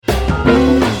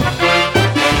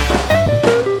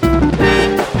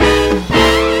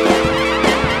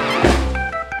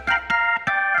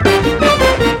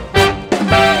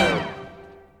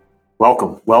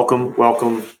Welcome,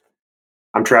 welcome.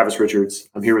 I'm Travis Richards.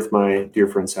 I'm here with my dear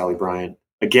friend Sally Bryant.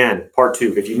 Again, part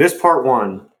two. If you missed part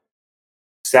one,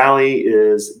 Sally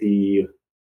is the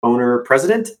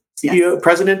president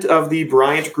of the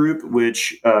Bryant Group,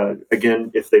 which,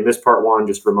 again, if they missed part one,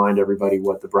 just remind everybody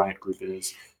what the Bryant Group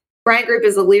is. Bryant Group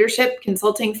is a leadership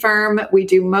consulting firm. We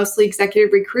do mostly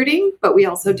executive recruiting, but we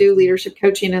also do leadership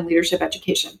coaching and leadership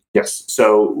education. Yes.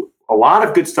 So a lot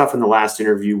of good stuff in the last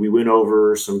interview. We went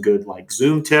over some good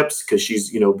Zoom tips because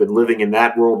she's, been living in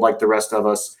that world like the rest of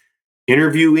us.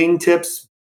 Interviewing tips,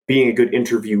 being a good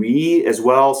interviewee as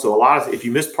well. So if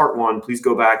you missed part one, please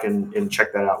go back and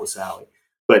check that out with Sally.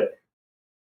 But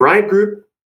Bryant Group,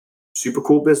 super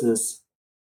cool business.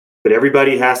 But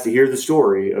everybody has to hear the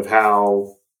story of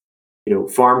how,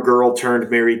 farm girl turned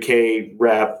Mary Kay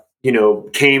rep,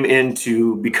 came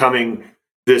into becoming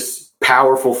this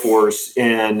powerful force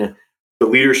in the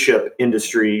leadership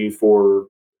industry for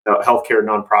healthcare,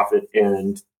 nonprofit,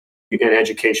 and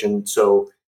education. So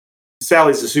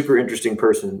Sally's a super interesting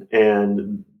person,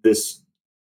 and this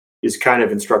is kind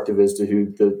of instructive as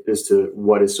to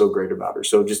what is so great about her.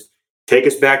 So just take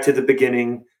us back to the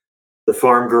beginning, the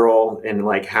farm girl, and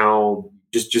how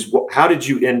did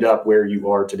you end up where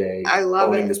you are today? I love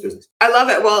owning it. This business. I love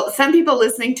it. Well, some people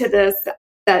listening to this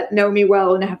that know me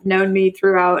well and have known me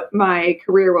throughout my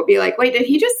career will be like, wait, did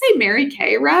he just say Mary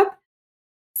Kay rep?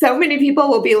 So many people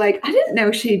will be like, I didn't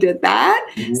know she did that.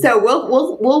 Mm-hmm. So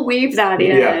we'll weave that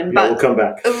in. Yeah, but we'll come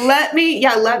back. Let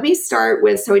me start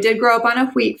with, so I did grow up on a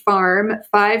wheat farm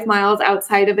 5 miles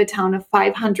outside of a town of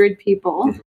 500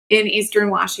 people in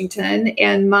Eastern Washington.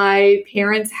 And my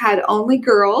parents had only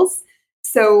girls.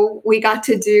 So we got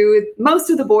to do most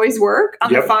of the boys' work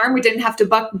on the farm. We didn't have to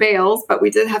buck bales, but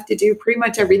we did have to do pretty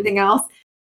much everything else.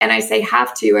 And I say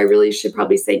have to, I really should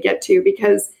probably say get to,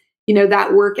 because,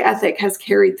 that work ethic has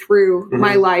carried through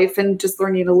my life, and just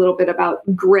learning a little bit about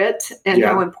grit and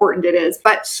how important it is.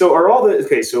 But so are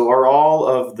all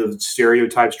of the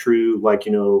stereotypes true?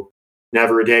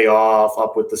 Never a day off,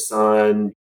 up with the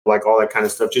sun, all that kind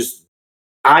of stuff. Just,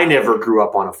 I never grew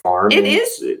up on a farm.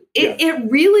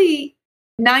 It really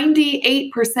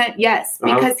 98% yes,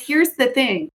 because here's the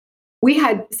thing.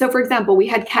 For example, we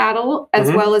had cattle as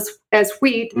well as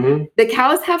wheat. Mm-hmm. The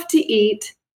cows have to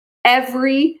eat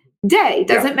every day.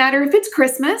 Doesn't matter if it's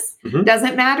Christmas. Mm-hmm.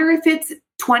 Doesn't matter if it's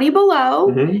 20 below.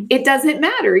 Mm-hmm. It doesn't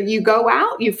matter. You go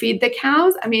out, you feed the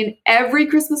cows. I mean, every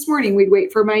Christmas morning, we'd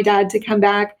wait for my dad to come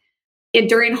back.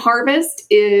 During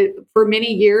harvest, for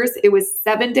many years, it was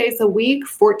 7 days a week,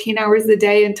 14 hours a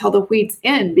day until the wheat's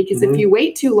in. Because if you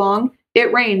wait too long,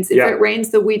 it rains. If it rains,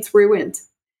 the wheat's ruined.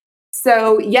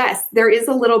 So yes, there is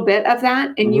a little bit of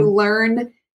that. And you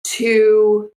learn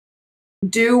to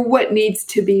do what needs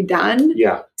to be done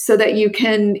so that you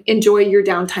can enjoy your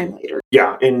downtime later.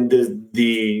 Yeah. And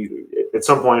at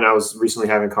some point, I was recently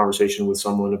having a conversation with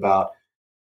someone about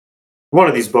one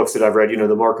of these books that I've read,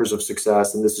 The Markers of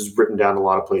Success, and this is written down in a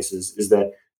lot of places, is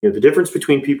that, the difference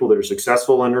between people that are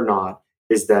successful and are not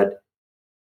is that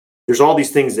there's all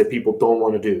these things that people don't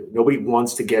want to do. Nobody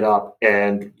wants to get up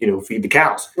and, feed the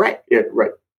cows. Right. Yeah,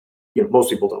 right. Most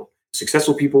people don't.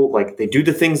 Successful people, they do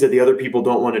the things that the other people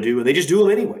don't want to do, and they just do them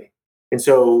anyway. And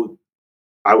so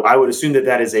I would assume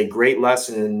that is a great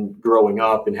lesson growing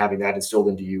up and having that instilled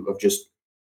into you, of just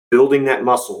building that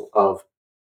muscle of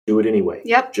do it anyway.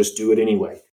 Yep. Just do it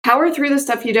anyway. Power through the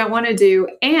stuff you don't want to do.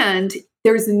 And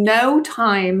there's no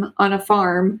time on a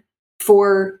farm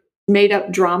for made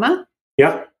up drama.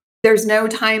 Yeah. There's no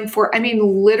time for,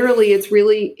 literally,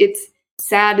 it's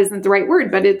sad isn't the right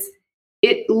word, but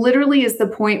it literally is the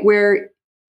point where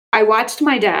I watched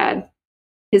my dad,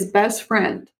 his best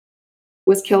friend,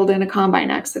 was killed in a combine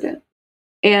accident.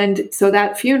 And so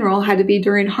that funeral had to be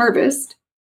during harvest.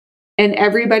 And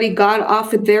everybody got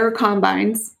off of their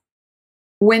combines,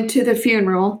 went to the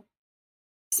funeral,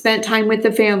 spent time with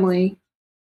the family,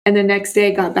 and the next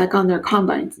day got back on their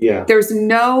combines. Yeah. There's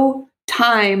no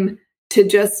time to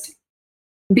just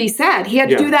be sad. He had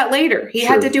to do that later. He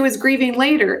had to do his grieving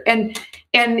later. And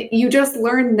you just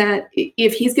learn that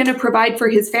if he's going to provide for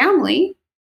his family,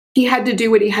 he had to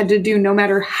do what he had to do, no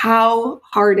matter how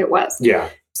hard it was. Yeah.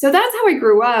 So that's how I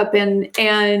grew up.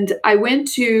 And I went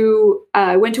to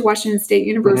Washington State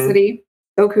University,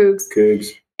 go Cougs.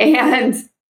 Cougs. And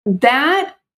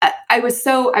that I was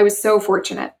so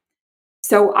fortunate.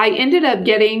 So I ended up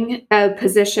getting a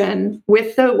position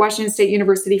with the Washington State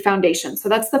University Foundation. So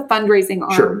that's the fundraising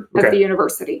arm of the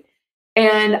university.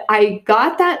 And I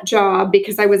got that job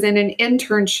because I was in an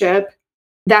internship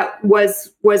that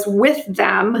was with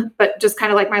them, but just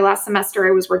kind of like my last semester,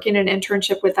 I was working an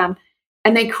internship with them.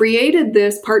 And they created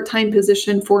this part-time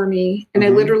position for me. And I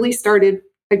literally started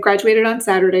I graduated on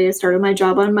Saturday. I started my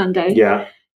job on Monday. Yeah.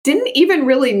 Didn't even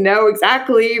really know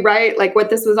exactly, right, like what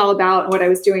this was all about and what I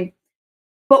was doing.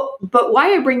 But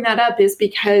why I bring that up is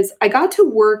because I got to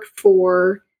work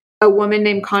for a woman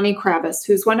named Connie Kravis,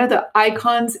 who's one of the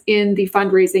icons in the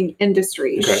fundraising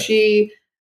industry. Okay.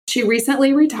 She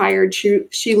recently retired.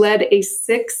 She led a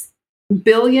 $6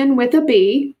 billion with a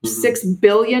B, $6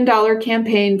 billion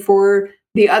campaign for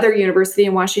the other university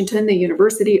in Washington, the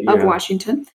University of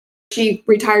Washington. She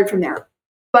retired from there.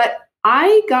 But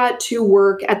I got to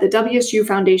work at the WSU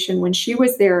Foundation when she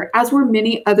was there, as were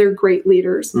many other great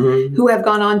leaders who have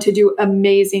gone on to do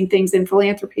amazing things in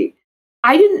philanthropy.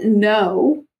 I didn't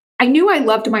know. I knew I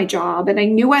loved my job, and I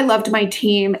knew I loved my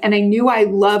team, and I knew I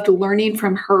loved learning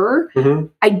from her.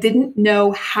 I didn't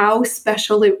know how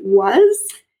special it was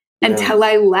until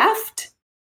I left,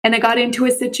 and I got into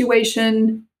a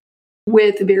situation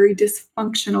with very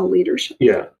dysfunctional leadership.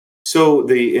 Yeah. So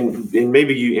and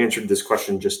maybe you answered this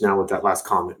question just now with that last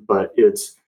comment, but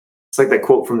it's like that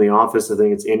quote from The Office. I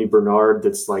think it's Andy Bernard.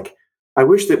 That's like, I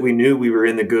wish that we knew we were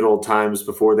in the good old times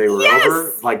before they were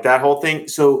over. Like that whole thing.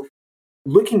 So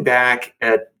looking back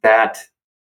at that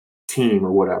team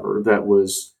or whatever that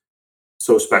was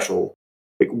so special,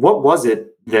 like what was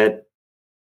it that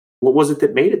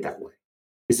made it that way?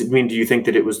 Do you think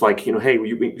that it was like, hey,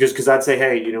 just because I'd say,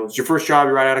 hey, it's your first job,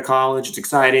 you're right out of college, it's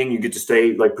exciting, you get to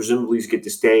stay, like presumably you get to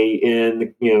stay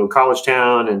in, college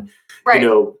town and,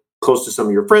 close to some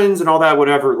of your friends and all that,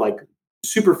 whatever, like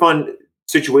super fun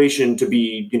situation to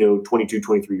be, 22,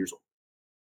 23 years old.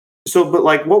 So, but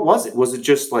like, what was it? Was it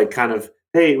just like kind of,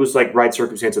 hey, it was like right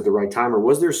circumstance at the right time? Or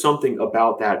was there something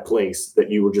about that place that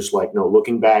you were just like, no,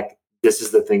 looking back, this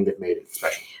is the thing that made it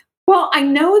special? Well, I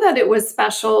know that it was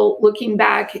special looking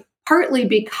back, partly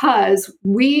because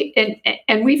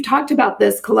we've talked about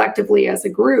this collectively as a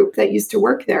group that used to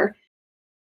work there.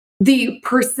 The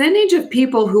percentage of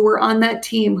people who were on that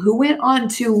team who went on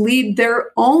to lead their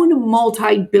own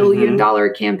multi-billion-dollar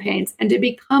campaigns and to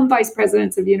become vice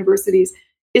presidents of universities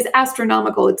is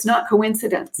astronomical. It's not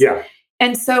coincidence. Yeah.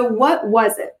 And so what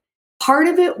was it? Part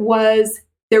of it was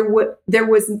there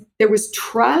was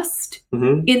trust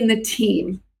in the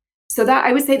team. So that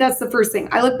I would say that's the first thing.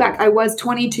 I look back, I was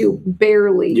 22,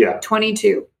 barely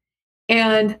 22.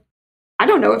 And I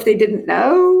don't know if they didn't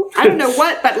know. I don't know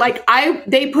what, but like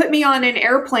they put me on an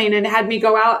airplane and had me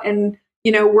go out and,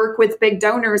 work with big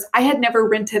donors. I had never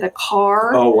rented a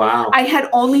car. Oh, wow. I had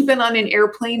only been on an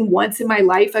airplane once in my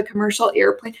life, a commercial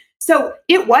airplane. So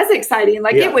it was exciting.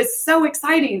 Like it was so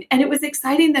exciting. And it was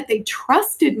exciting that they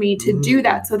trusted me to do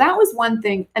that. So that was one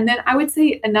thing. And then I would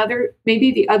say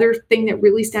maybe the other thing that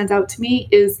really stands out to me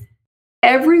is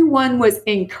everyone was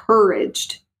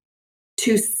encouraged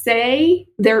to say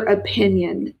their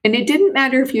opinion. And it didn't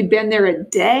matter if you'd been there a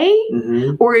day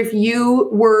or if you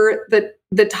were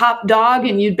the top dog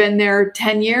and you'd been there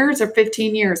 10 years or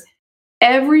 15 years.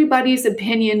 Everybody's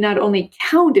opinion not only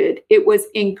counted, it was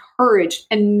encouraged.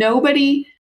 And nobody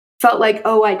felt like,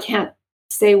 oh, I can't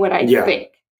say what I think.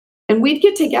 And we'd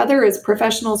get together as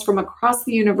professionals from across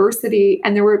the university.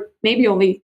 And there were maybe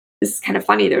only, this is kind of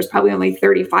funny, there's probably only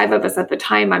 35 of us at the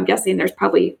time. I'm guessing there's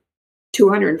probably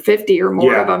 250 or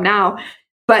more of them now.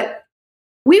 But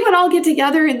we would all get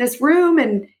together in this room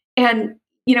and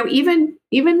even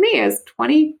me as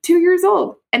 22 years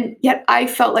old. And yet I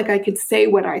felt like I could say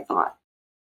what I thought.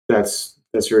 That's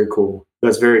very cool.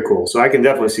 That's very cool. So I can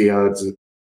definitely see how it's a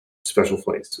special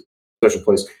place.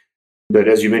 But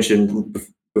as you mentioned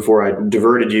before I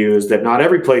diverted you, is that not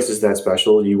every place is that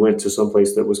special. You went to some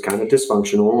place that was kind of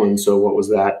dysfunctional. And so what was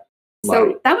that like?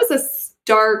 So that was a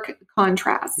stark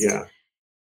contrast. Yeah.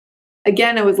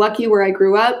 Again, I was lucky where I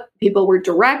grew up. People were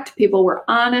direct, people were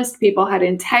honest, people had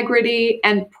integrity,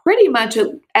 and pretty much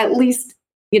at least,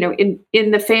 in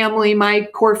the family, my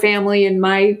core family and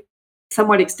my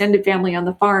somewhat extended family on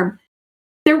the farm,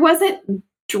 there wasn't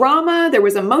drama, there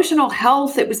was emotional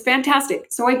health. It was fantastic.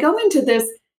 So I go into this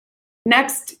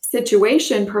next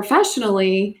situation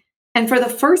professionally, and for the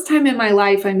first time in my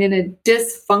life, I'm in a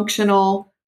dysfunctional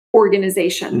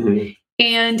organization.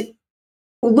 And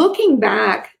looking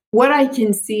back, what I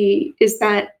can see is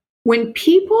that when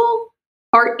people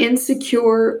are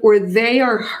insecure or they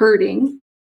are hurting,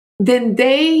 then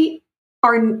they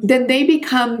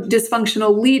become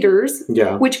dysfunctional leaders,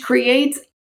 which creates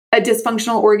a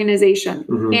dysfunctional organization.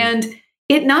 And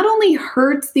it not only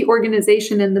hurts the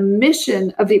organization and the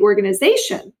mission of the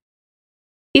organization,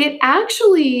 it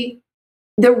actually,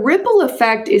 the ripple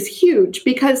effect is huge,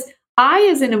 because I,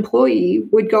 as an employee,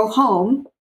 would go home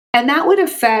and that would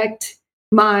affect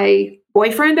my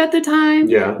boyfriend at the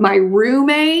time, my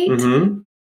roommate,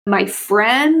 my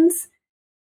friends.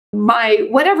 my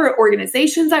whatever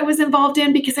organizations I was involved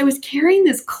in, because I was carrying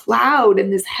this cloud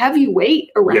and this heavy weight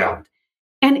around. Yeah.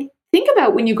 And think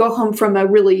about when you go home from a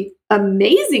really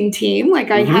amazing team like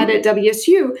I had at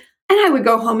WSU, and I would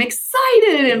go home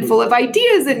excited and full of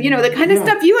ideas and, the kind of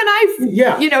stuff you and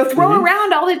I, throw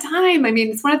around all the time. I mean,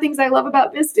 it's one of the things I love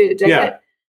about Vistage.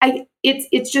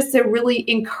 It's just a really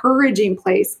encouraging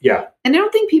place. Yeah. And I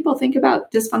don't think people think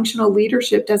about dysfunctional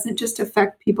leadership doesn't just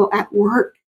affect people at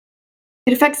work.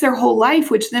 It affects their whole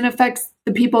life, which then affects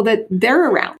the people that they're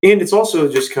around. And it's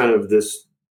also just kind of this,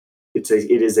 it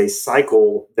is a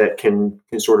cycle that can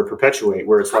sort of perpetuate,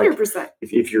 where it's 100%. Like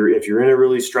if you're in a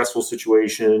really stressful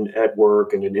situation at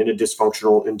work and in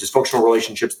dysfunctional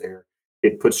relationships there,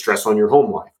 it puts stress on your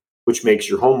home life, which makes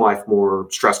your home life more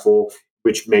stressful,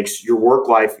 which makes your work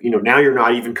life, now you're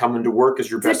not even coming to work as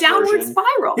your best version. It's a downward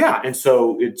spiral. Yeah. And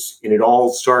so it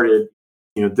all started,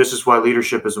 this is why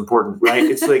leadership is important, right?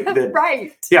 It's like that.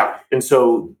 Right. Yeah. And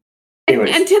so and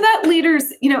to that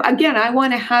leaders, again, I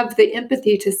want to have the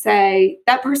empathy to say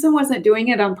that person wasn't doing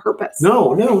it on purpose.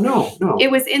 No.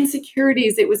 It was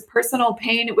insecurities. It was personal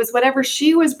pain. It was whatever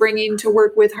she was bringing to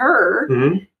work with her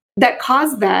that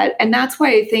caused that. And that's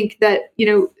why I think that,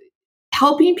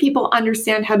 helping people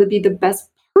understand how to be the best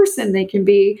person they can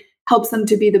be helps them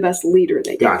to be the best leader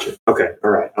they can. Gotcha. Okay. All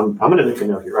right. I'm going to make a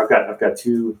note here. I've got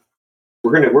two.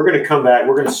 We're going to come back.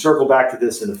 We're going to circle back to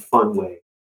this in a fun way.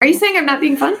 Are you saying I'm not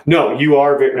being fun? No, you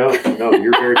are. No,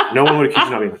 you're very. No one would accuse you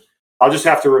of not being fun. I'll just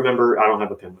have to remember. I don't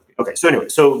have a pen with me. Okay. So anyway,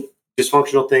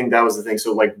 dysfunctional thing. That was the thing.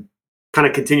 So kind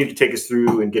of continue to take us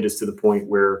through and get us to the point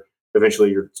where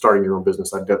eventually you're starting your own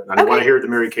business. I don't want to hear the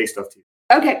Mary Kay stuff too.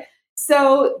 Okay.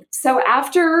 So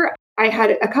after I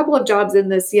had a couple of jobs in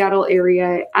the Seattle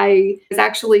area, I was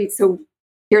actually,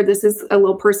 this is a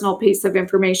little personal piece of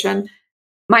information.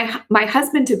 My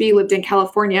husband-to-be lived in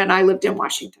California and I lived in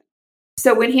Washington.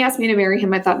 So when he asked me to marry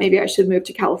him, I thought maybe I should move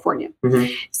to California.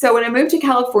 So when I moved to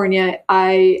California,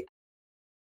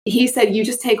 he said, you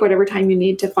just take whatever time you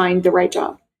need to find the right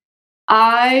job.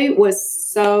 I was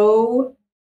so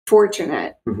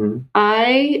fortunate.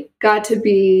 I got to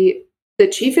be the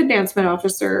chief advancement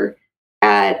officer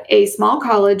at a small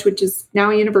college, which is now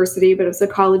a university, but it was a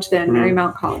college then,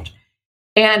 Marymount College.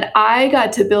 And I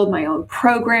got to build my own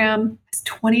program. I was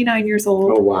 29 years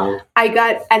old. Oh, wow. I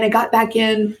got back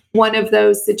in one of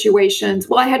those situations.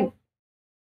 Well,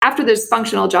 after this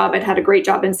functional job, I'd had a great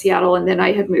job in Seattle, and then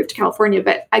I had moved to California.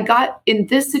 But I got in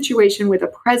this situation with a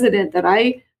president that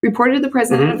I reported to the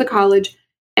president of the college,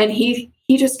 and he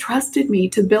just trusted me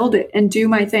to build it and do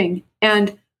my thing.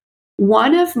 And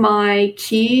one of my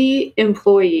key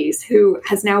employees, who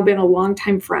has now been a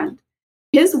longtime friend,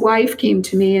 his wife came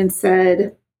to me and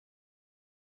said,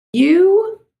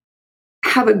 you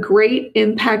have a great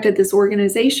impact at this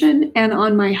organization and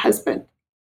on my husband.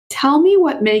 Tell me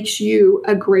what makes you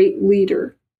a great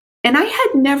leader. And I had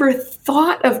never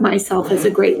thought of myself as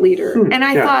a great leader. And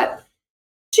I thought,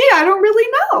 gee, I don't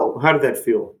really know. How did that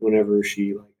feel whenever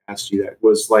she asked you that?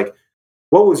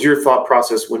 What was your thought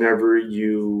process whenever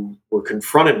you were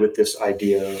confronted with this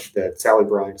idea that Sally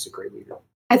Bryan is a great leader?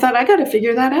 I thought, I got to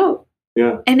figure that out.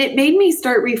 Yeah. And it made me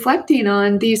start reflecting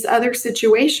on these other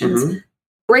situations,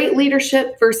 great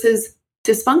leadership versus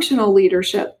dysfunctional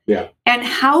leadership. Yeah. And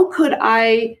how can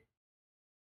I,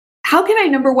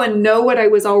 number one, know what I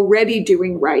was already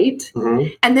doing right?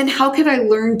 And then how can I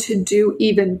learn to do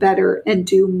even better and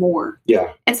do more?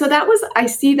 Yeah. And so I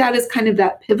see that as kind of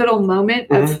that pivotal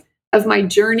moment of my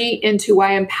journey into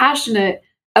why I'm passionate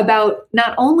about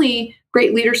not only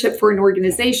great leadership for an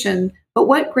organization, but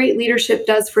what great leadership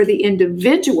does for the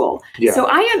individual. Yeah. So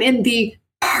I am in the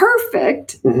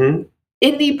perfect,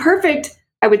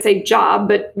 I would say job,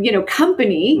 but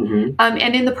company,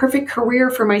 and in the perfect career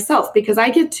for myself, because I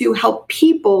get to help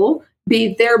people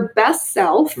be their best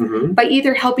self by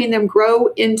either helping them grow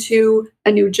into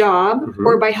a new job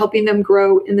or by helping them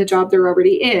grow in the job they're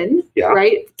already in,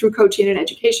 right? Through coaching and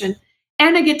education.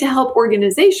 And I get to help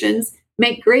organizations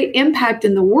make great impact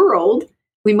in the world.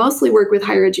 We mostly work with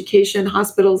higher education,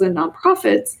 hospitals, and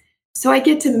nonprofits. So I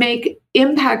get to make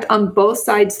impact on both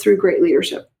sides through great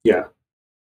leadership. Yeah.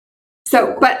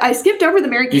 So, but I skipped over the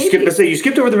Mary Kay piece. You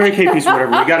skipped over the Mary Kay piece or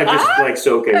whatever. We got to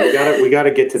just we got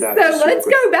to get to that. So let's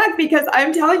go back, because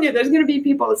I'm telling you, there's going to be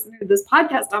people listening to this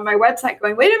podcast on my website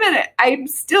going, wait a minute, I'm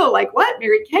still like, what,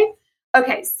 Mary Kay?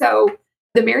 Okay, so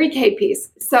the Mary Kay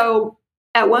piece. So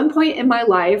at one point in my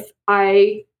life,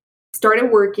 I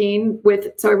started working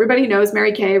with, so everybody knows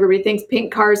Mary Kay, everybody thinks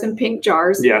pink cars and pink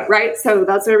jars, right? So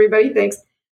that's what everybody thinks.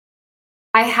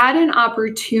 I had an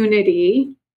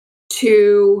opportunity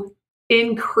to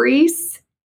increase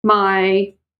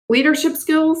my leadership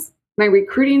skills my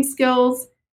recruiting skills,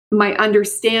 my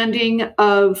understanding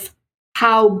of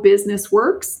how business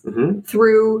works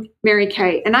through Mary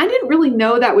Kay. And I didn't really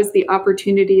know that was the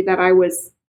opportunity that I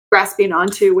was grasping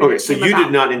onto. Okay, so you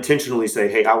did not intentionally say,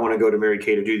 hey, I want to go to Mary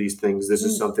Kay to do these things. This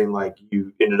is something like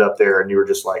you ended up there and you were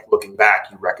just like, looking back,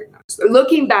 you recognized that.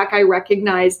 Looking back, I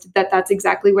recognized that that's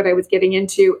exactly what I was getting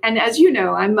into. And as you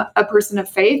know, I'm a person of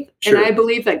faith, and I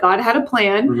believe that God had a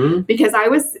plan, because I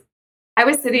was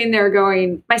sitting there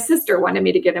going, my sister wanted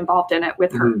me to get involved in it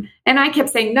with her. And I kept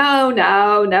saying, no,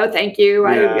 thank you.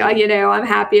 Yeah. I'm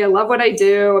happy. I love what I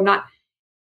do. I'm not.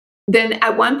 Then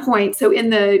at one point, so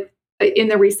in the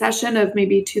recession of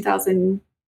maybe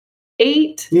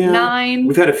 2008, 9.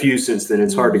 We've had a few since then.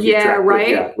 It's hard to keep track.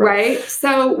 Right.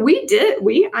 So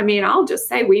I'll just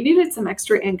say we needed some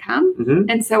extra income.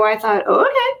 And so I thought,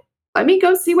 okay, let me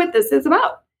go see what this is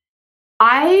about.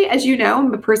 I, as you know,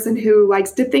 I'm a person who likes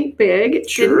to think big.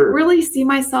 Didn't really see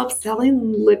myself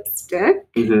selling lipstick.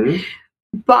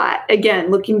 But again,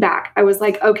 looking back, I was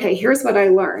like, okay, here's what I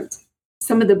learned.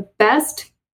 Some of the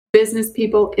best business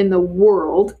people in the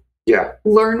world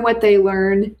learn what they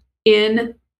learn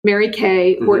in Mary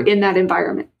Kay or in that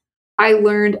environment. I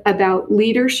learned about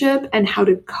leadership and how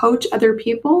to coach other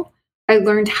people. I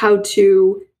learned how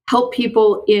to help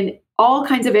people in all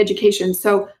kinds of education.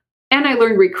 And I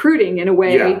learned recruiting in a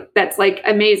way that's like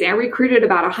amazing. I recruited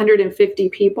about 150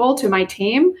 people to my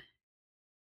team.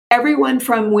 Everyone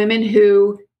from women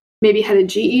who maybe had a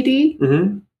GED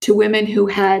to women who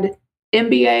had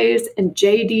MBAs and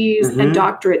JDs and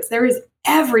doctorates. There is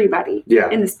everybody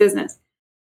in this business.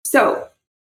 So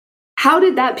how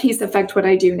did that piece affect what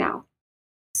I do now?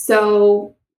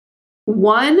 So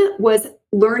one was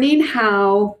learning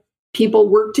how people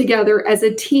work together as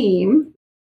a team.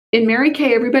 In Mary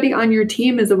Kay, everybody on your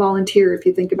team is a volunteer, if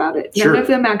you think about it. None of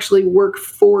them actually work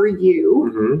for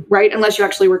you, right? Unless you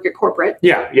actually work at corporate.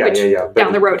 Down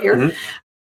the road here.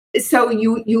 So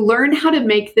you learn how to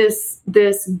make this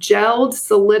gelled,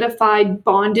 solidified,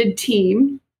 bonded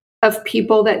team of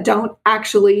people that don't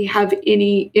actually have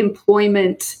any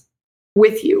employment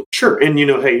with you. Sure. And,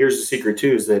 hey, here's the secret,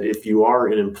 too, is that if you are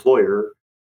an employer,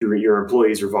 your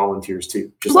employees are volunteers,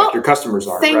 too, just like your customers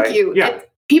are, right? Thank you. Yeah.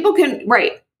 People can,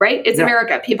 right? It's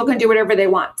America. People can do whatever they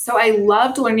want. So I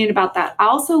loved learning about that. I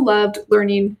also loved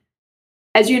learning,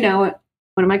 as you know,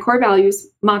 one of my core values,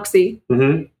 Moxie.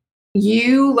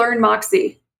 You learn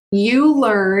Moxie. You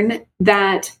learn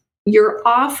that you're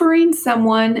offering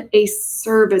someone a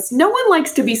service. No one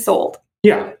likes to be sold.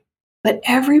 Yeah. But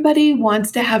everybody wants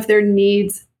to have their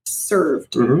needs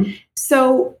served.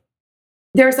 So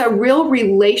there's a real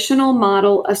relational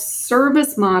model, a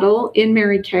service model in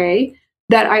Mary Kay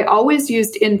that I always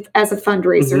used as a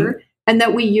fundraiser and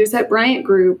that we use at Bryant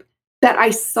Group that I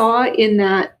saw in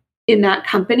that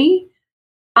company.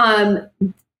 And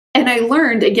I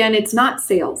learned, again, it's not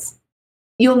sales.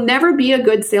 You'll never be a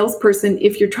good salesperson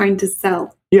if you're trying to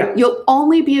sell. Yeah. You'll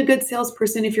only be a good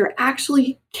salesperson if you're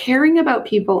actually caring about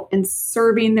people and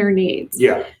serving their needs.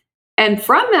 Yeah. And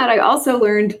from that, I also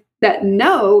learned that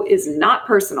no is not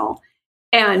personal.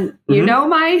 And you know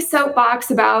my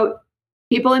soapbox about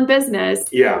people in business.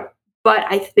 Yeah. But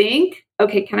I think,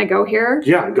 okay, can I go here?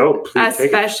 Yeah, go. Please.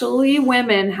 Especially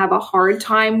women have a hard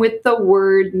time with the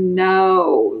word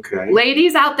no. Okay.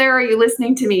 Ladies out there, are you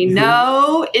listening to me?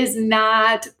 No is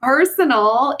not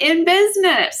personal in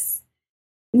business.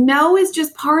 No is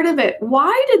just part of it.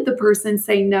 Why did the person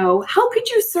say no? How could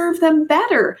you serve them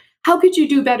better? How could you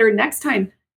do better next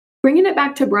time? Bringing it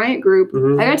back to Bryant Group,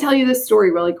 I got to tell you this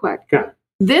story really quick. Yeah.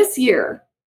 This year,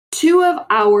 2 of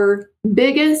our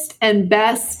biggest and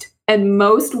best and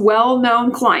most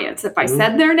well-known clients, if I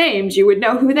said their names, you would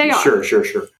know who they are.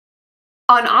 Sure.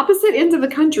 On opposite ends of the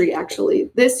country,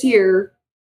 actually, this year,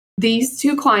 these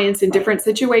 2 clients in different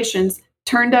situations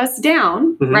turned us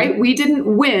down, right? We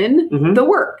didn't win the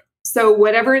work. So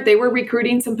whatever, they were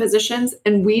recruiting some positions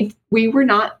and we were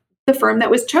not the firm that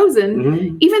was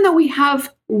chosen, even though we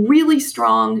have really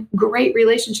strong, great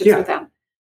relationships with them.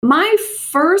 My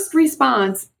first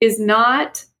response is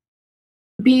not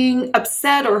being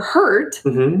upset or hurt.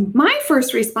 My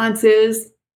first response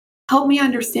is, help me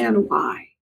understand why.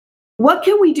 What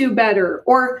can we do better?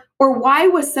 Or why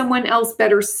was someone else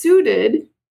better suited?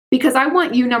 Because I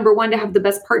want you, number one, to have the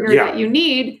best partner that you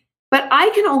need. But I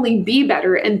can only be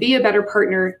better and be a better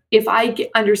partner if I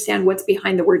understand what's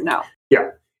behind the word no.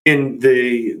 Yeah. And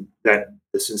the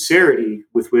sincerity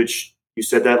with which you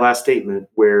said that last statement,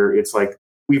 where it's like,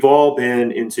 we've all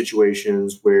been in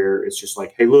situations where it's just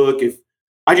like, hey, look, if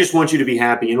I just want you to be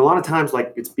happy. And a lot of times,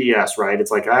 like, it's BS, right?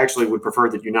 It's like, I actually would prefer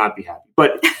that you not be happy.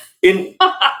 But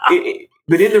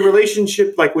But in the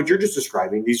relationship, like what you're just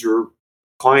describing, these are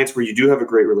clients where you do have a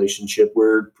great relationship,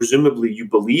 where presumably you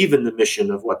believe in the mission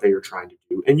of what they are trying to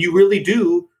do, and you really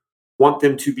do want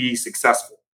them to be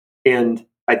successful. And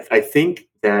I think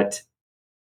that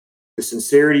the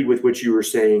sincerity with which you were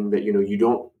saying that,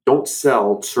 you don't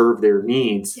sell, serve their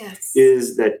needs,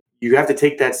 is that you have to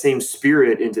take that same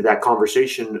spirit into that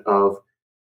conversation of,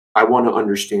 I want to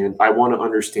understand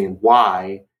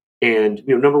why. And,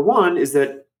 number one is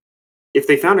that if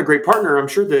they found a great partner, I'm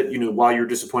sure that, while you're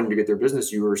disappointed to get their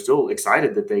business, you were still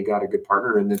excited that they got a good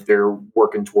partner and that they're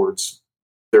working towards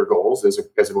their goals as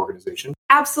an organization.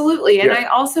 Absolutely. And I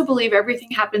also believe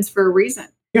everything happens for a reason.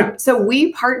 Yeah. So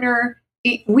we want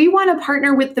to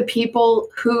partner with the people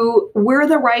who we're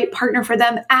the right partner for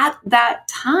them at that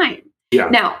time. Yeah.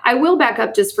 Now, I will back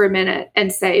up just for a minute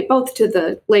and say, both to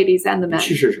the ladies and the men,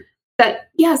 sure. that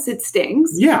yes, it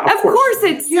stings. Yeah, of course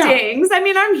it stings. I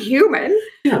mean, I'm human,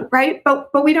 right?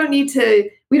 But we don't need to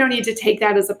take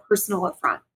that as a personal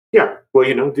affront. Yeah. Well,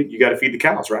 you got to feed the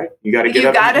cows, right? You got to get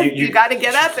up. You got to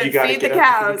get up and feed the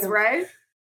cows, right?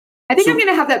 I think I'm going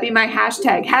to have that be my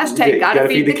hashtag. Hashtag gotta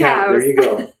feed the cows. There you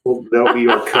go. Well, that'll be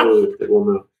our code that we'll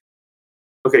know.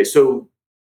 Okay, so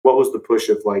what was the push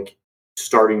of like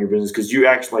starting your business? Because you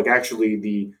actually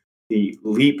the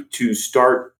leap to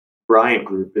start Bryant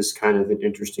Group is kind of an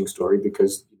interesting story,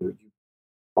 because you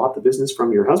bought the business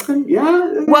from your husband.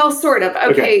 Yeah. Well, sort of.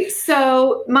 Okay.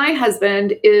 So my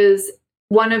husband is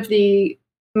one of the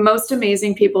most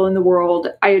amazing people in the world.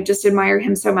 I just admire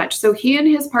him so much. So he and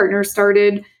his partner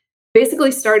started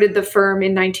the firm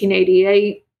in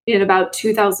 1988. In about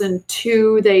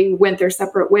 2002, they went their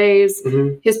separate ways.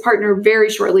 Mm-hmm. His partner very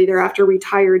shortly thereafter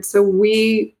retired. So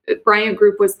Bryant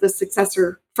Group was the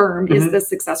successor firm, mm-hmm. is the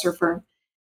successor firm.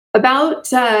 About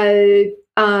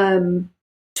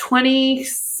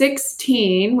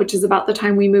 2016, which is about the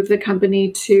time we moved the company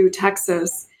to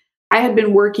Texas, I had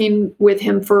been working with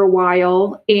him for a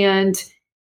while, and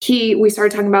we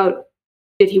started talking about,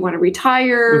 did he want to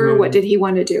retire? Mm-hmm. What did he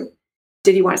want to do?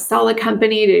 Did he want to sell a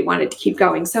company? Did he want it to keep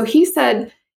going? So he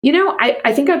said,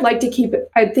 I think I would like it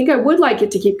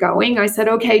to keep going. I said,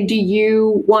 okay, do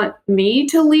you want me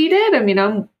to lead it? I mean,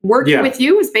 I'm working with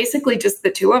you. It was basically just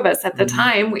the two of us at the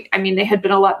time. They had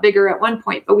been a lot bigger at one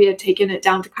point, but we had taken it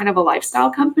down to kind of a lifestyle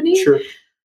company. Sure.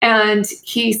 And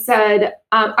he said,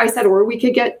 I said, or we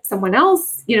could get someone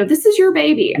else. This is your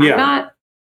baby. I'm not.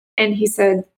 And he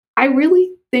said, I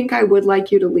really think I would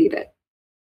like you to lead it.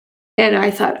 And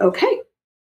I thought, okay.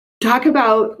 Talk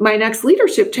about my next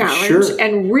leadership challenge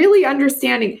and really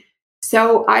understanding.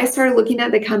 So I started looking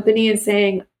at the company and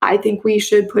saying, I think we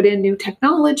should put in new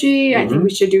technology. Mm-hmm. I think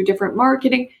we should do different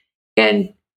marketing.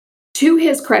 And to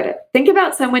his credit, think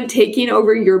about someone taking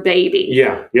over your baby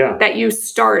that you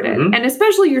started, mm-hmm. and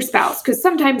especially your spouse, because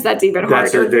sometimes that's even harder.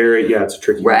 It's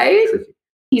tricky. Right? Tricky.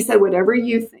 He said, whatever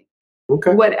you think.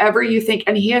 Okay. Whatever you think.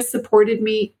 And he has supported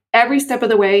me every step of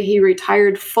the way. He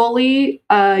retired fully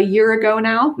a year ago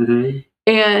now, mm-hmm.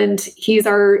 and he's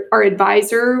our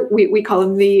advisor. We call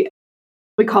him the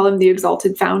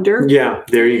exalted founder. Yeah,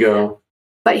 there you go.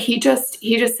 But he just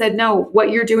said, no,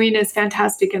 what you're doing is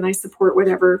fantastic, and I support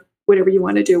whatever you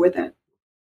want to do with it.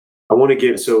 I want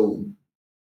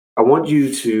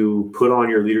you to put on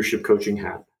your leadership coaching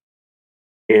hat,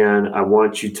 and I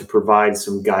want you to provide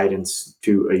some guidance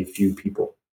to a few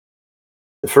people.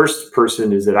 The first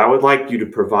person is that I would like you to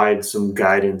provide some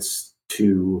guidance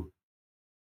to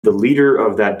the leader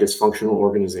of that dysfunctional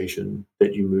organization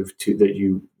that you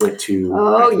went to.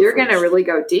 Oh, you're going to really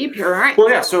go deep here, aren't you?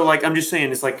 Well, yeah. So I'm just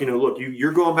saying, it's like, look,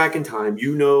 you're going back in time,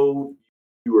 you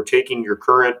are taking your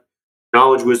current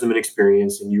knowledge, wisdom, and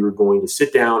experience, and you are going to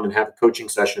sit down and have a coaching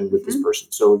session with this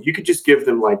person. So if you could just give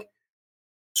them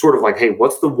hey,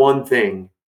 what's the one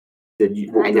thing that the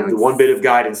one bit of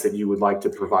guidance that you would like to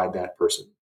provide that person?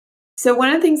 So one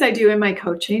of the things I do in my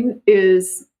coaching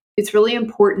is it's really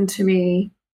important to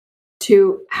me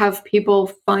to have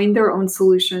people find their own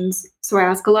solutions. So I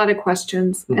ask a lot of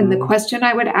questions. Mm-hmm. And the question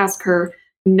I would ask her,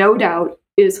 no doubt,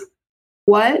 is,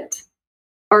 what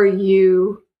are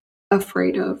you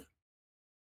afraid of?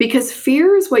 Because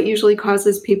fear is what usually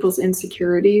causes people's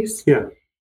insecurities. Yeah.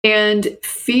 And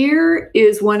fear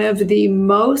is one of the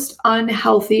most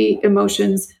unhealthy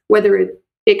emotions, whether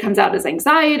it comes out as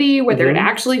anxiety, whether mm-hmm. it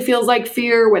actually feels like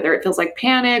fear, whether it feels like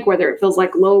panic, whether it feels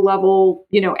like low level,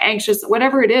 anxious,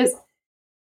 whatever it is.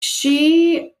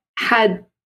 She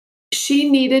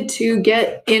needed to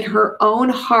get in her own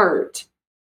heart.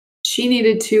 She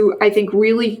needed to, I think,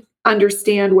 really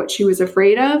understand what she was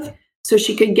afraid of, so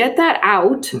she could get that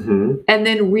out, mm-hmm. and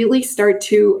then really start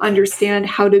to understand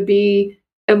how to be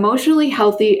emotionally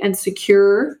healthy and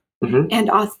secure and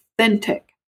authentic.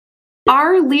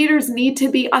 Our leaders need to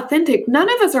be authentic. None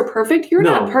of us are perfect. You're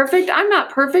not perfect. I'm not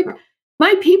perfect.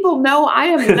 My people know I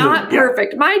am not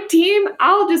perfect. My team,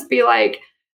 I'll just be like,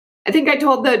 I think I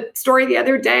told the story the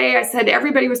other day. I said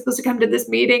everybody was supposed to come to this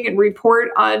meeting and report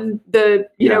on the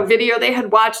video they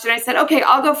had watched. And I said, okay,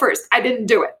 I'll go first. I didn't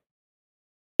do it.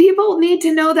 People need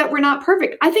to know that we're not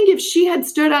perfect. I think if she had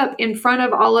stood up in front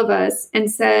of all of us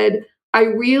and said, I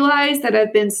realize that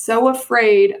I've been so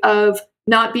afraid of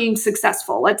not being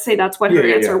successful. Let's say that's what her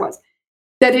answer was.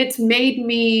 That it's made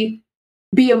me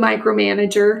be a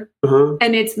micromanager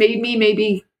and it's made me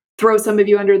maybe throw some of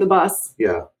you under the bus.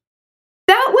 Yeah.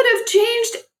 That would have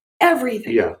changed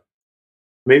everything. Yeah.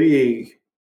 Maybe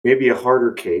a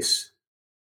harder case.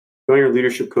 Go on your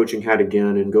leadership coaching hat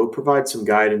again and go provide some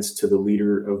guidance to the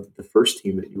leader of the first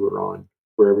team that you were on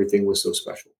where everything was so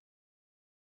special.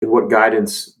 And what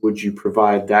guidance would you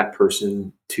provide that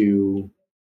person to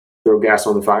throw gas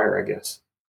on the fire, I guess?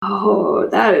 Oh,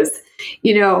 that is,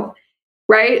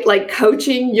 right? Like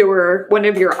coaching one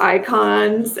of your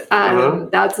icons.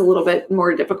 That's a little bit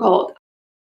more difficult.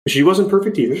 She wasn't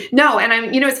perfect either. No,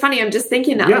 and it's funny. I'm just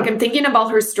thinking that, like, I'm thinking of all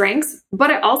her strengths,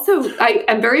 but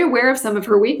I'm very aware of some of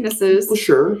her weaknesses. Well,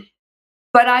 sure.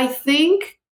 But I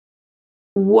think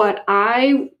what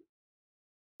I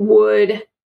would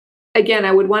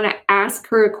want to ask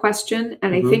her a question,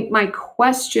 and I think my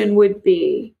question would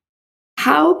be,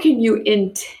 how can you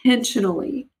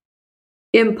intentionally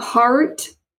impart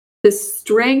the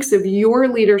strengths of your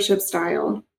leadership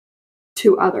style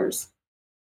to others?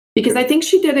 Because I think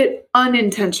she did it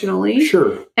unintentionally.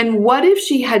 Sure. And what if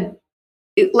she had,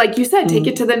 like you said, take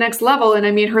it to the next level? And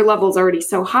I mean, her level's already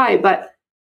so high, but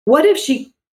what if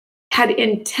she had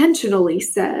intentionally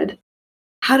said,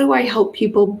 how do I help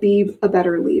people be a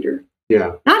better leader?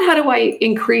 Yeah. Not how do I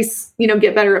increase,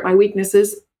 get better at my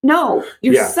weaknesses? No,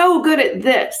 you're so good at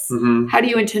this. How do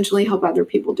you intentionally help other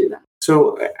people do that?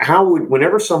 So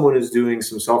whenever someone is doing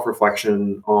some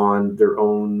self-reflection on their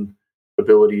own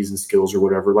abilities and skills or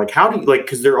whatever, like how do you,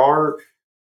 because there are,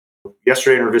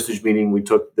 yesterday in our Vistage meeting, we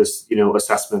took this,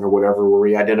 assessment or whatever, where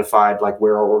we identified like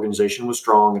where our organization was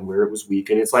strong and where it was weak.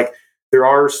 And it's like, there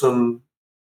are some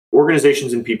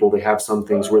organizations and people, they have some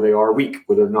things where they are weak,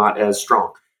 where they're not as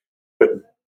strong, but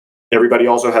everybody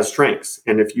also has strengths.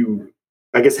 And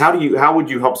how would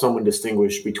you help someone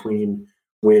distinguish between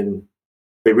when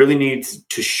they really need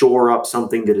to shore up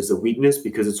something that is a weakness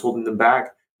because it's holding them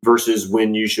back versus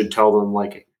when you should tell them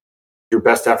like your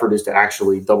best effort is to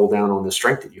actually double down on the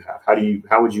strength that you have?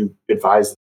 How would you advise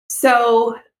them?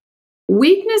 So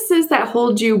weaknesses that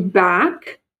hold you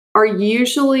back are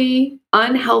usually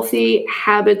unhealthy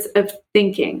habits of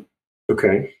thinking.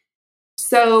 Okay.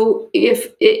 So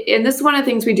and this is one of the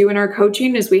things we do in our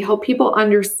coaching is we help people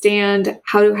understand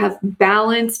how to have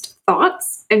balanced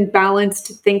thoughts and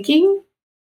balanced thinking.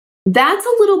 That's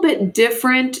a little bit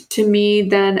different to me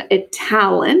than a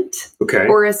talent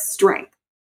or a strength.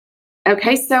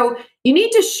 Okay, so you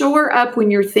need to shore up when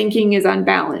your thinking is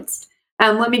unbalanced.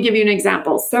 Let me give you an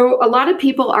example. So a lot of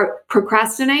people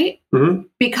procrastinate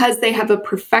because they have a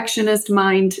perfectionist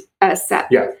mind set.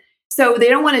 Yeah. So they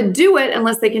don't want to do it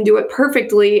unless they can do it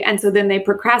perfectly. And so then they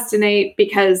procrastinate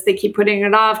because they keep putting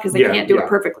it off because they can't do it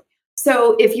perfectly.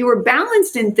 So if you were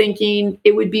balanced in thinking,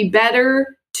 it would be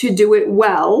better to do it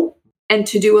well and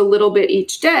to do a little bit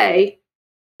each day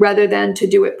rather than to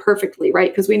do it perfectly, right?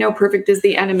 Because we know perfect is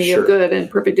the enemy of good and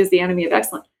perfect is the enemy of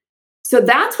excellent. So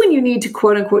that's when you need to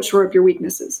quote unquote shore up your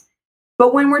weaknesses.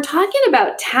 But when we're talking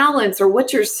about talents or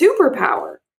what's your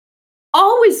superpower,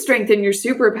 always strengthen your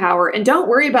superpower and don't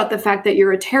worry about the fact that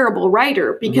you're a terrible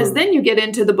writer because then you get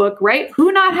into the book, right?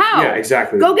 Who, not how. Yeah,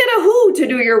 exactly. Go get a who to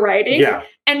do your writing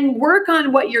and work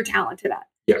on what you're talented at.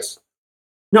 Yes.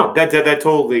 No, that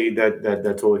totally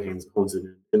holds it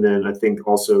in. And then I think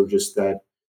also just that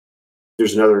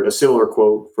there's a similar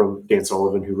quote from Dan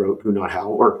Sullivan who wrote Who Not How,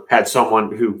 or had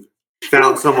someone who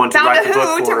found someone to write the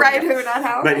book for write Who Not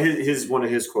How. But one of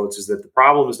his quotes is that the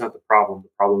problem is not the problem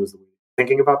is the way you're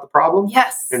thinking about the problem.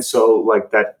 Yes. And so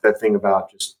like that thing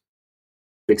about just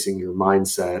fixing your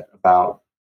mindset about,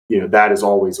 that is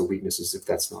always a weakness is if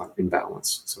that's not in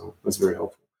balance. So that's very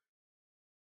helpful.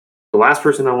 The last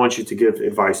person I want you to give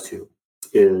advice to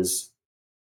is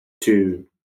to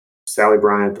Sally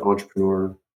Bryant, the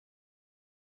entrepreneur.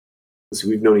 So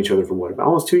we've known each other for about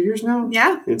almost 2 years now.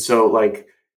 Yeah. And so like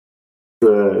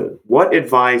what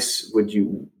advice would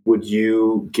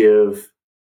you give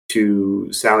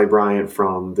to Sally Bryant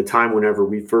from the time whenever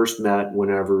we first met,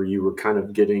 whenever you were kind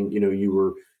of getting, you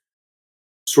were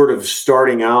sort of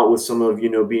starting out with some of,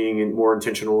 being more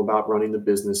intentional about running the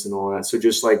business and all that. So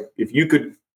just like, if you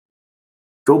could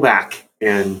go back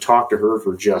and talk to her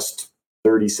for just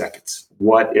 30 seconds.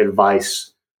 What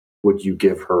advice would you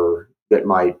give her that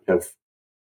might have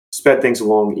sped things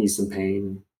along, eased some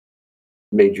pain,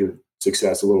 made your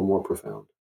success a little more profound?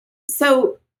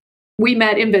 So we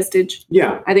met in Vistage.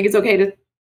 Yeah. I think it's okay to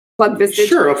plug Vistage.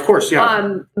 Sure, of course,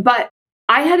 yeah. But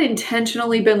I had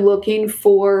intentionally been looking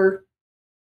for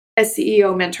a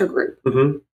CEO mentor group.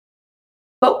 Mm-hmm.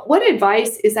 But what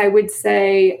advice is, I would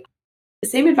say, the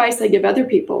same advice I give other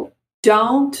people.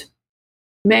 Don't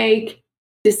make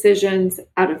decisions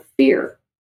out of fear.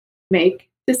 Make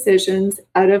decisions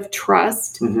out of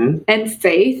trust and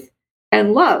faith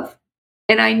and love.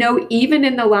 And I know even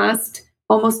in the last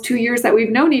almost 2 years that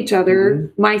we've known each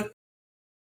other, my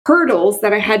hurdles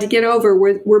that I had to get over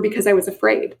were because I was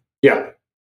afraid. Yeah.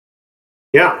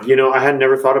 Yeah. I had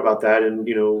never thought about that. And,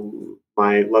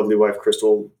 my lovely wife,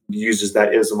 Crystal, uses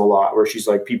that ism a lot, where she's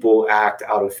like, people act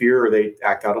out of fear or they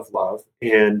act out of love.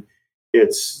 And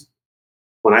it's,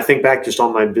 when I think back just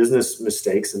on my business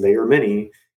mistakes, and they are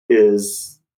many,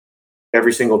 is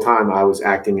every single time I was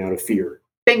acting out of fear.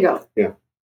 Bingo. Yeah.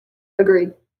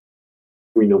 Agreed.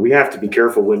 We have to be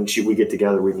careful when we get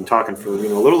together. We've been talking for, a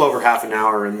little over half an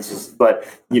hour, and but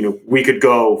we could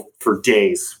go for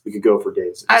days.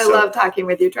 I love talking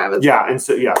with you, Travis. Yeah. And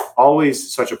so,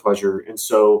 always such a pleasure. And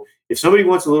so if somebody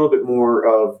wants a little bit more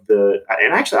of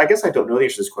and actually, I guess I don't know the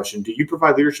answer to this question. Do you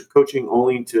provide leadership coaching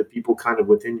only to people kind of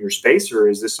within your space, or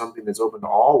is this something that's open to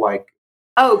all?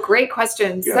 Oh, great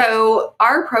question. Yeah. So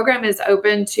our program is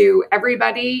open to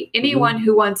everybody, anyone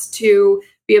who wants to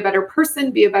be a better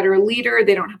person, be a better leader.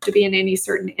 They don't have to be in any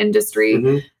certain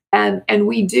industry. And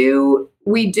we do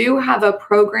have a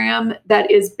program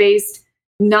that is based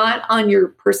not on your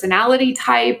personality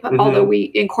type, although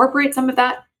we incorporate some of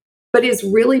that, but is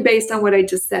really based on what I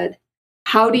just said.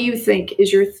 How do you think?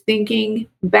 Is your thinking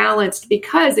balanced?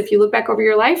 Because if you look back over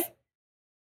your life,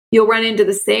 you'll run into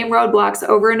the same roadblocks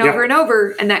over and over and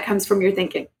over, and that comes from your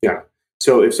thinking. Yeah.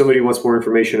 So if somebody wants more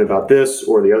information about this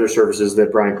or the other services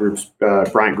that Bryant Group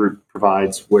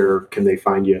provides, where can they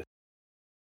find you?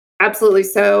 Absolutely.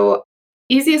 So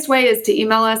easiest way is to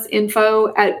email us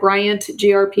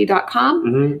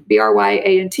info@bryantgrp.com,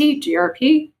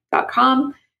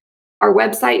 BRYANTGRP.com. Our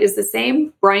website is the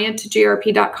same,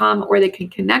 bryantgrp.com, or they can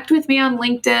connect with me on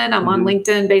LinkedIn. I'm on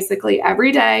LinkedIn basically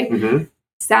every day.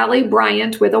 Sally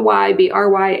Bryant with a Y,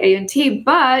 BRYANT.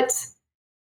 But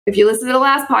if you listen to the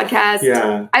last podcast,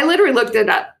 I literally looked it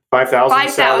up. 5,000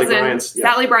 Sally Bryants.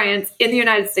 Sally Bryants in the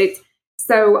United States.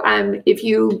 So if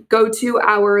you go to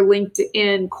our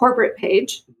LinkedIn corporate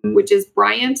page, which is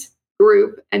Bryant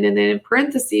Group, and then in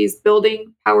parentheses,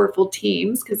 Building Powerful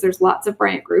Teams, because there's lots of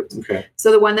Bryant Groups. Okay.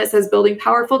 So the one that says Building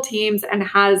Powerful Teams and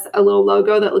has a little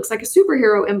logo that looks like a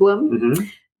superhero emblem,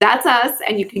 that's us,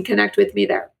 and you can connect with me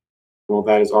there. Well,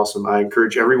 that is awesome. I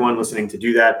encourage everyone listening to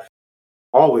do that.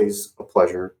 Always a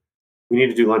pleasure. We need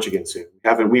to do lunch again soon.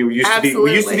 We used to be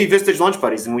Vistage lunch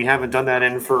buddies, and we haven't done that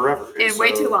in forever.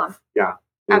 Way too long. Yeah.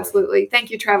 Absolutely. Thank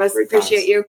you, Travis. Great Appreciate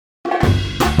you.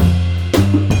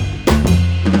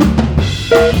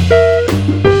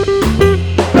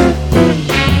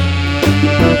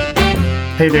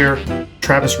 Hey there,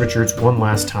 Travis Richards one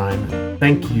last time.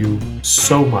 Thank you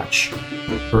so much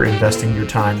for investing your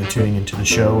time and tuning into the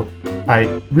show.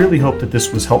 I really hope that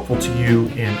this was helpful to you,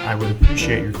 and I would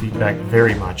appreciate your feedback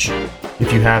very much.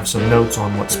 If you have some notes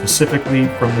on what specifically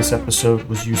from this episode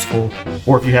was useful,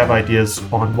 or if you have ideas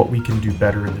on what we can do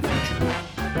better in the future.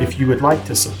 If you would like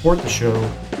to support the show,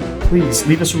 please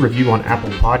leave us a review on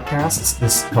Apple Podcasts.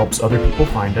 This helps other people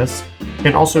find us,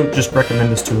 and also just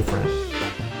recommend us to a friend.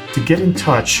 To get in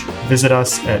touch, visit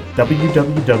us at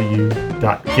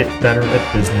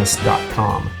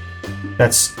www.getbetteratbusiness.com.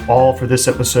 That's all for this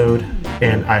episode,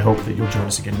 and I hope that you'll join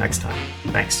us again next time.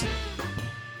 Thanks.